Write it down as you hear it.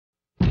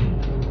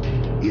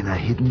In a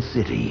hidden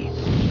city,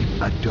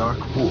 a dark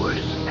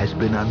force has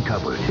been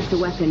uncovered. It's a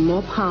weapon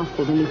more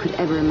powerful than you could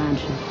ever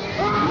imagine.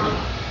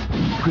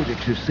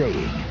 Critics are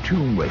saying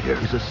Tomb Raider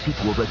is a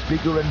sequel that's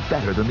bigger and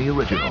better than the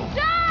original. Get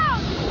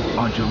down!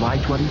 On July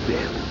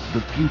 25th,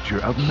 the future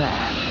of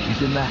man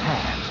is in the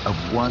hands of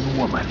one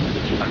woman.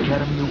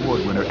 Academy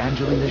Award winner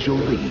Angelina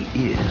Jolie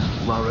is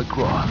Lara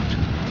Croft.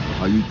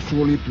 Are you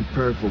truly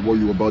prepared for what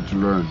you're about to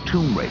learn?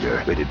 Tomb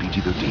Raider, rated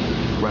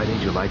PG-13. Friday,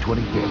 July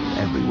 25th,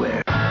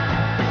 everywhere.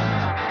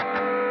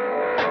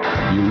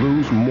 You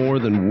lose more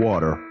than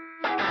water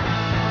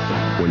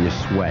when you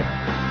sweat.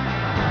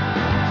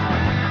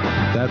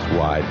 That's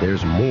why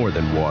there's more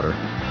than water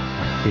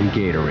in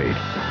Gatorade.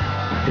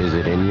 Is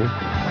it in you?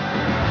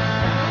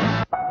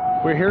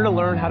 We're here to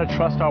learn how to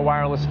trust our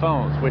wireless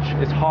phones, which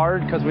is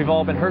hard because we've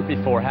all been hurt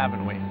before,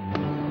 haven't we?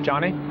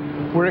 Johnny?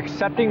 We're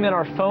accepting that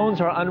our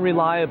phones are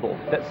unreliable,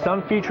 that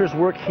some features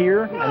work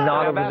here and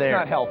not over there.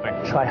 That's not helping.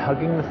 Try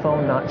hugging the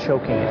phone, not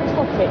choking it.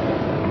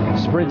 Okay.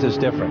 Sprint is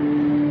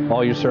different.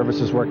 All your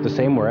services work the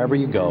same wherever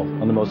you go,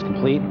 on the most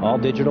complete,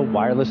 all-digital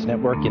wireless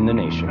network in the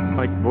nation.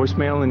 Like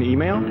voicemail and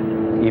email?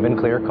 Even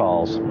clear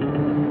calls.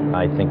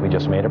 I think we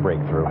just made a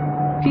breakthrough.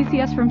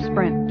 PCS from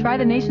Sprint. Try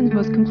the nation's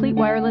most complete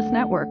wireless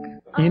network.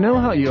 You know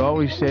how you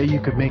always say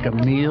you could make a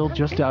meal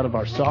just out of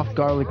our soft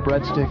garlic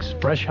breadsticks,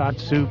 fresh hot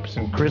soups,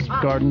 and crisp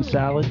garden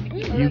salad?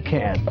 You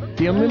can.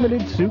 The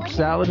unlimited soup,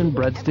 salad, and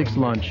breadsticks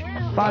lunch.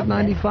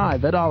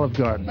 $5.95 at Olive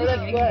Garden.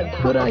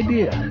 Good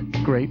idea.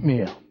 Great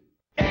meal.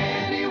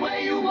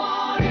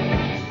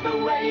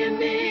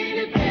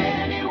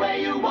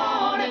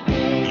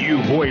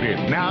 You've waited.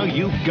 Now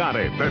you've got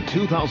it. The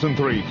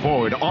 2003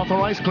 Ford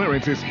Authorized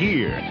clearance is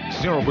here.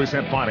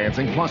 0%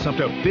 financing plus up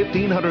to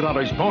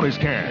 $1,500 bonus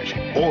cash.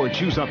 Or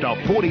choose up to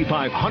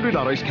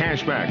 $4,500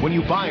 cash back when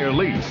you buy or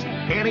lease.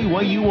 Any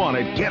way you want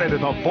it, get it at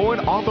the Ford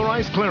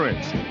Authorized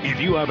clearance. If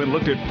you haven't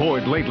looked at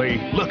Ford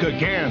lately, look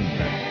again.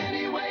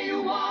 Any way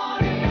you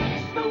want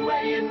it. It's the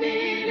way you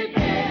need it.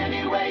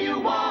 Any way you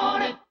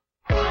want it.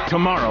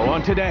 Tomorrow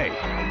on Today,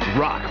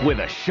 rock with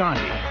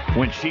Ashanti.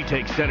 When she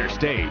takes center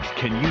stage,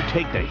 can you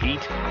take the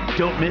heat?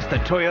 Don't miss the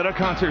Toyota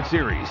Concert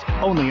Series,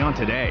 only on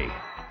Today.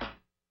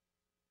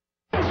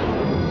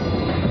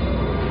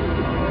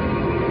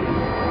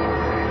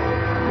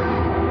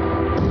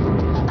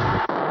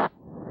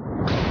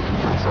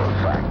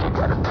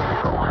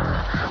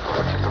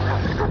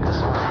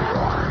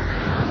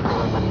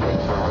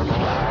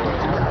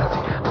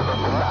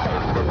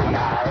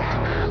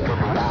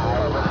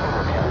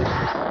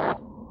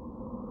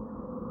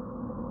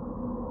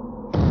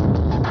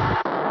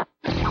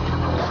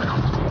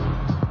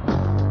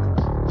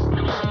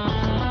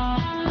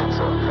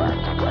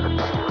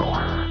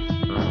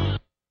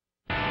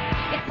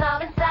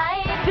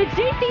 The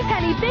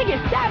JCPenney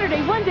biggest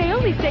Saturday one-day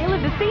only sale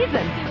of the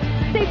season.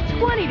 Save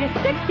 20 to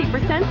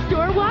 60%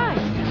 store-wide.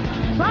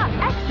 Plus,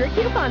 extra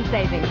coupon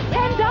savings.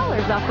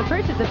 $10 off the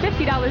purchase of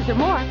 $50 or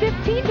more.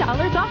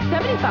 $15 off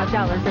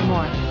 $75 or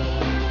more.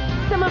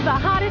 Some of the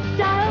hottest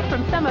styles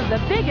from some of the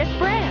biggest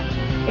brands.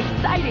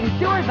 Exciting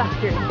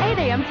doorbusters, 8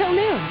 a.m. till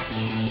noon.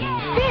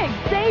 Big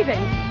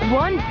savings,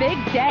 one big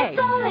day.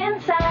 It's all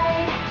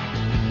inside.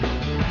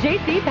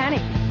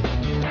 JCPenney.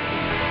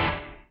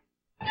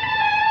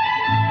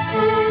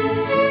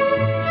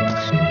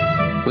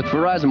 With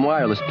Verizon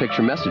Wireless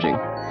Picture Messaging,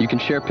 you can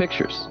share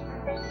pictures.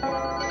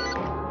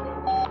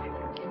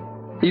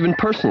 Even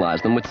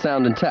personalize them with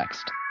sound and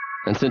text.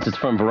 And since it's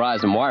from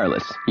Verizon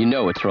Wireless, you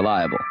know it's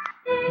reliable.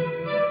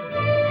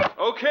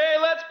 Okay,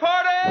 let's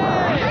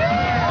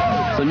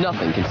party! So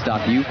nothing can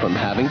stop you from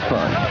having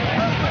fun.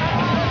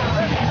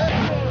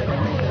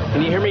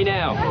 Can you hear me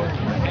now?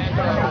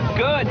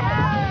 Good.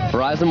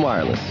 Verizon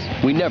Wireless.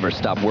 We never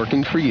stop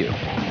working for you.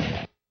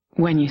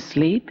 When you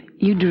sleep,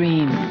 you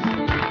dream.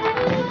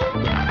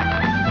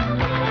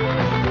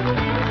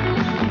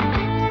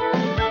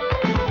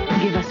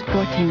 Give us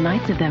 14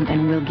 nights of them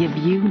and we'll give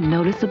you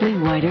noticeably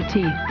whiter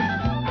teeth.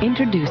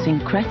 Introducing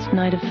Crest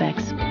Night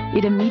Effects.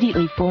 It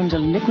immediately forms a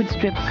liquid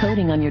strip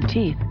coating on your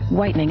teeth,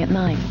 whitening at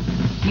night.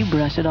 You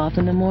brush it off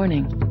in the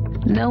morning.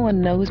 No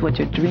one knows what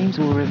your dreams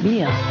will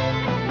reveal,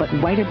 but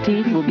whiter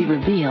teeth will be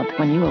revealed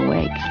when you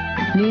awake.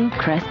 New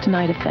Crest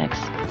Night Effects.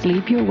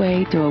 Sleep your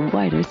way to a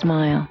whiter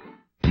smile.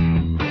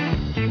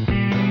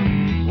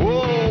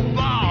 Oh,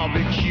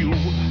 barbecue.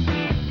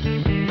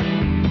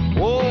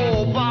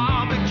 Oh,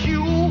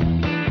 barbecue.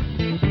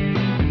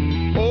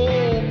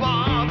 Oh,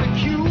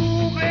 barbecue,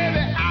 baby,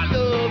 I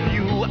love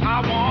you.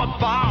 I want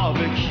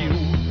barbecue.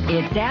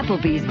 It's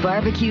Applebee's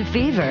Barbecue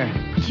Fever.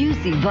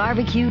 Juicy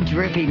barbecue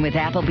dripping with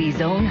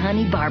Applebee's own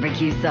honey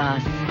barbecue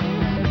sauce.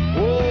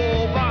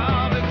 Oh,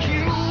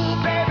 barbecue,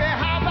 baby,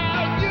 how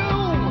about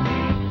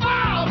you?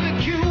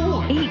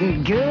 Barbecue.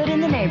 Eating good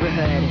in the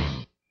neighborhood.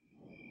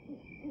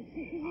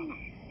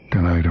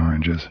 Good night,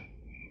 oranges.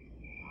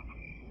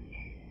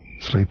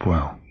 Sleep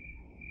well.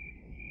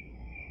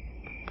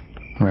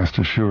 Rest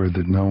assured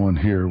that no one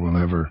here will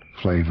ever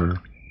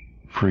flavor,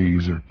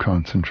 freeze, or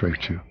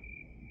concentrate you.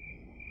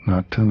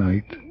 Not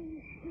tonight.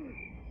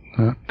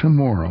 Not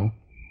tomorrow.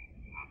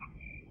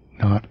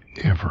 not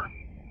ever.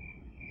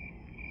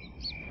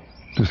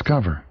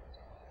 Discover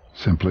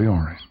Simply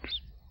Orange.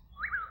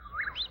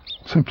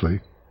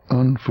 Simply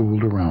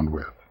unfooled around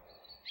with.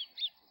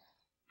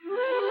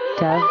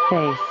 Dove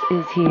Face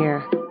is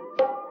here.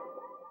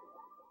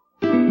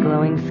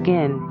 Glowing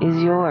skin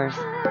is yours.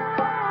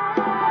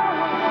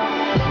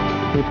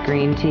 With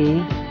green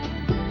tea,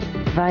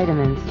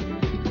 vitamins,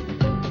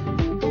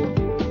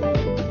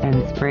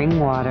 and spring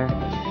water.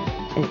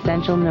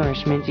 Essential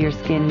nourishment your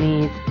skin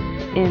needs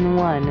in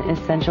one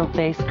essential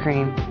face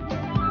cream.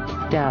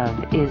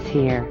 Dove is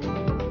here.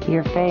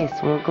 Your face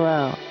will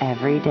glow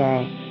every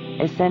day.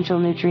 Essential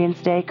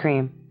Nutrients Day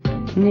Cream.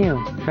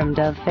 New from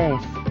Dove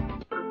Face.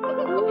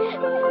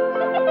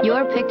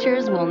 Your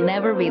pictures will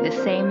never be the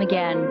same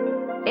again.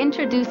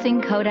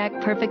 Introducing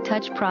Kodak Perfect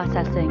Touch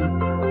Processing.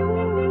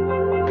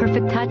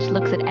 Perfect Touch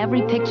looks at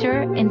every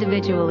picture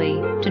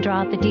individually to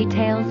draw out the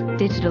details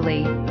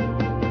digitally.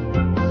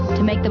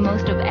 To make the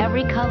most of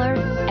every color,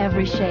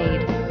 every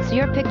shade, so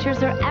your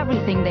pictures are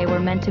everything they were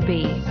meant to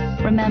be.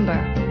 Remember,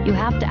 you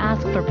have to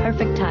ask for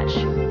Perfect Touch.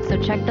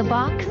 So check the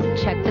box,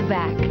 check the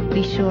back.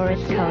 Be sure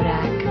it's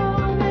Kodak.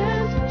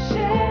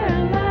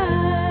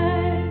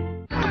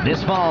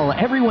 This fall,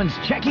 everyone's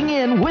checking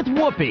in with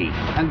Whoopi.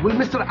 And will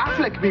Mr.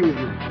 Affleck be with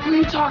you? Who are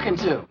you talking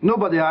to?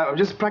 Nobody, I'm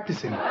just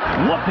practicing.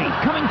 Whoopi,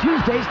 coming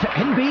Tuesdays to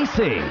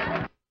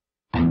NBC.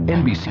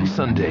 NBC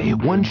Sunday,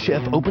 one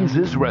chef opens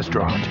his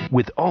restaurant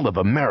with all of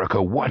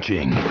America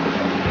watching.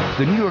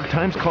 The New York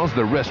Times calls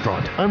the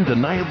restaurant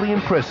undeniably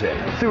impressive,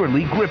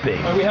 thoroughly gripping.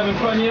 Are we having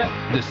fun yet?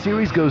 The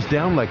series goes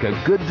down like a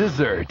good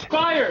dessert.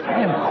 Fired!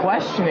 I am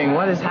questioning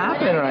what is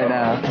happening right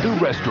now. The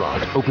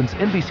Restaurant opens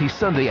NBC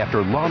Sunday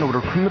after Law &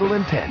 Order Criminal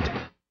Intent.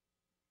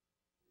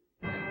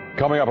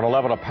 Coming up at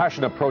 11, a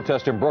passionate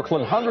protest in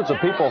Brooklyn. Hundreds of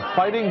people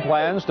fighting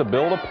plans to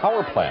build a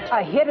power plant.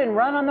 A hit and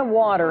run on the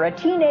water. A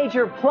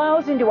teenager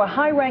plows into a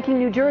high-ranking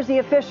New Jersey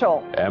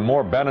official. And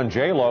more Ben and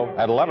J-Lo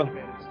at 11.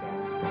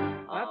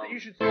 Not that you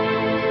should...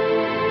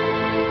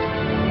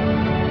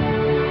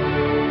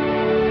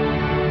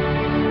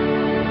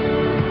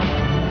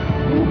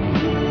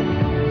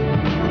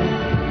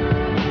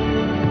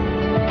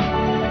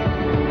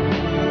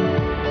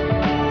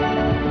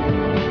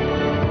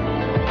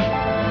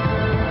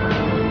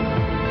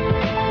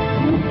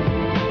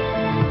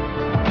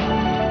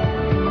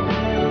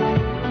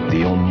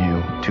 The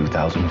all-new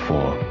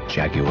 2004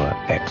 Jaguar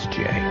XJ.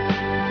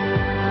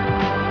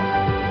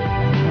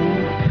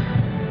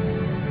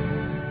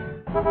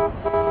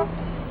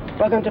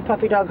 Welcome to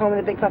Puppy Dog Home of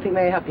the Big Puppy.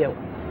 May I help you?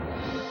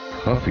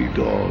 Puffy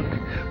dog?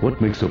 What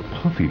makes a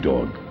puffy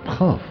dog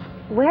puff?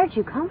 Where'd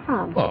you come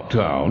from?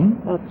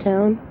 Uptown.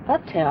 Uptown?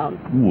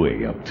 Uptown.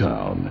 Way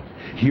uptown.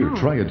 Here,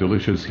 try a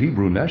delicious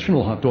Hebrew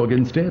National hot dog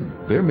instead.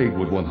 They're made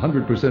with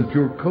 100%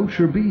 pure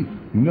kosher beef.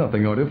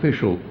 Nothing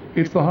artificial.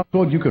 It's the hot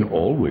dog you can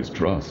always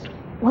trust.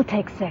 We'll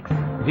take 6.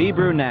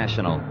 Hebrew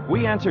National.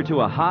 We answer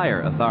to a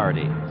higher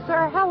authority.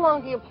 Sir, how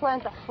long do you plan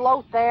to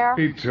float there?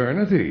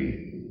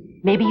 Eternity.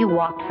 Maybe you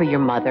walked for your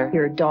mother,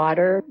 your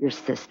daughter, your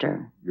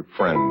sister, your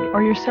friend,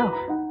 or yourself,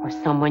 or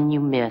someone you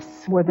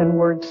miss. More than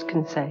words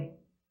can say.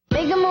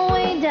 Making my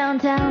way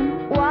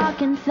downtown,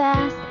 walking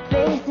fast,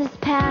 faces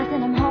pass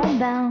and I'm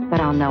homebound. But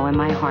I'll know in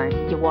my heart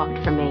you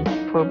walked for me.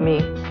 For me.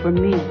 For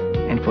me.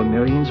 And for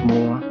millions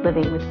more.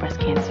 Living with breast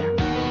cancer.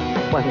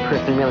 One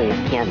person really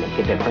can make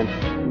a difference.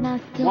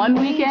 One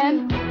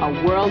weekend,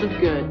 a world of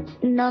good.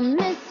 And I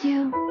miss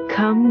you.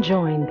 Come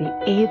join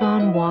the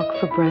Avon Walk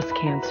for Breast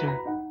Cancer.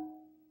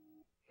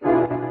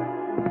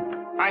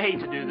 I hate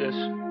to do this,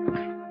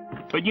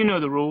 but you know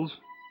the rules.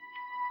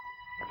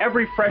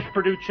 Every fresh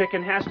Perdue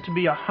chicken has to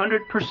be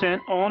 100%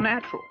 all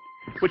natural,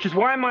 which is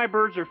why my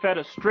birds are fed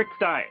a strict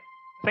diet.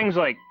 Things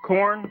like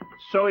corn,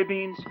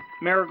 soybeans,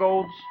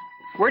 marigolds.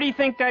 Where do you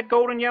think that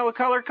golden yellow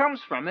color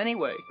comes from,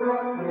 anyway?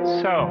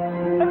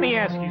 So, let me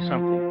ask you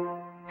something.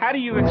 How do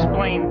you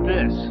explain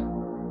this?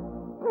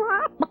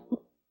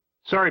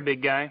 Sorry,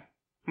 big guy.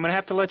 I'm gonna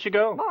have to let you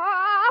go.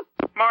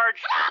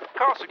 Marge,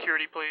 call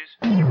security,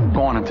 please.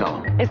 Go on and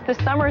tell them. It's the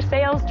summer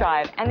sales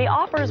drive, and the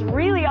offers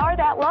really are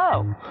that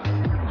low.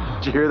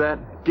 Did you hear that?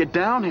 Get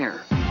down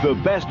here. The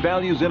best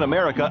values in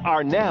America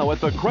are now at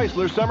the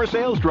Chrysler Summer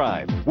Sales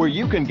Drive, where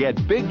you can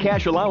get big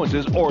cash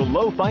allowances or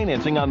low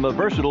financing on the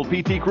versatile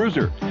PT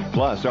Cruiser,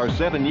 plus our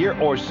 7-year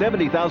or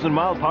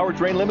 70,000-mile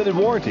powertrain limited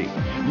warranty.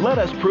 Let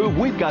us prove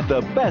we've got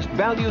the best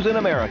values in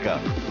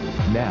America.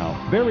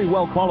 Now, very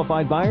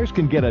well-qualified buyers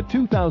can get a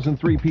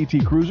 2003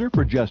 PT Cruiser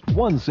for just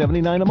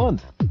 $179 a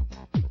month.